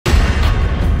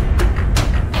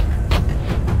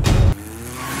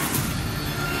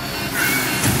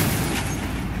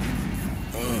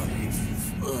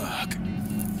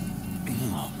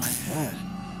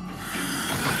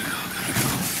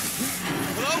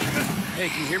Hey,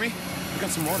 can you hear me? I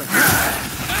got some water.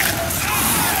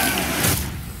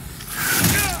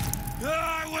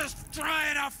 I was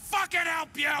trying to fucking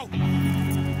help you!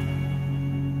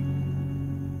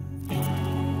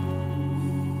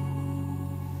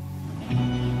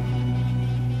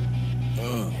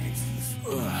 Oh,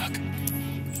 fuck.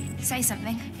 Say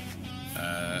something.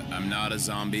 I'm not a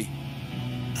zombie.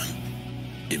 I'm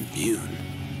immune.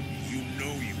 You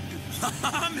know you do.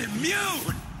 I'm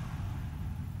immune!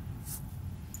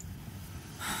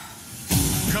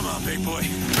 Come on, big boy.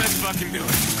 Let's fucking do it.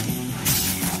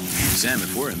 Sam,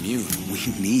 if we're immune,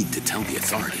 we need to tell the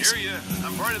authorities. I hear ya.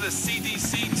 I'm part of the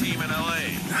CDC team in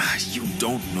LA. You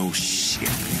don't know shit.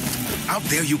 Out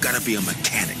there, you gotta be a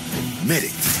mechanic,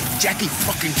 medic. Jackie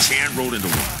fucking Chan rode into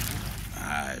one.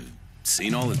 I've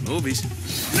seen all his movies.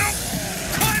 Nope!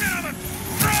 Climb out of it!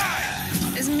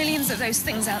 Fry! There's millions of those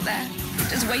things out there,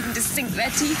 just waiting to sink their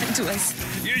teeth into us.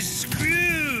 You're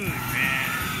screwed, man.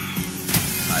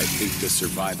 I think the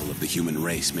survival of the human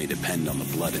race may depend on the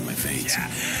blood in my veins.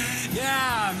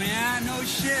 Yeah, man, no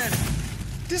shit.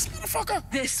 This motherfucker.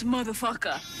 This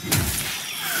motherfucker.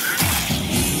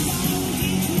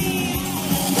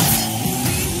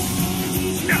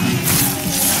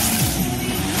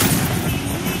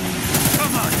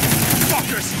 Come on,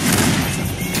 fuckers!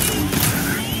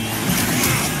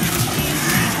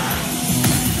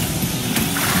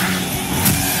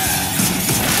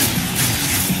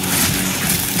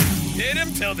 Hit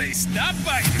them till they stop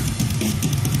biting.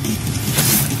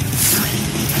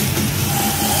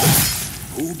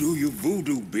 Who do you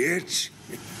voodoo, bitch?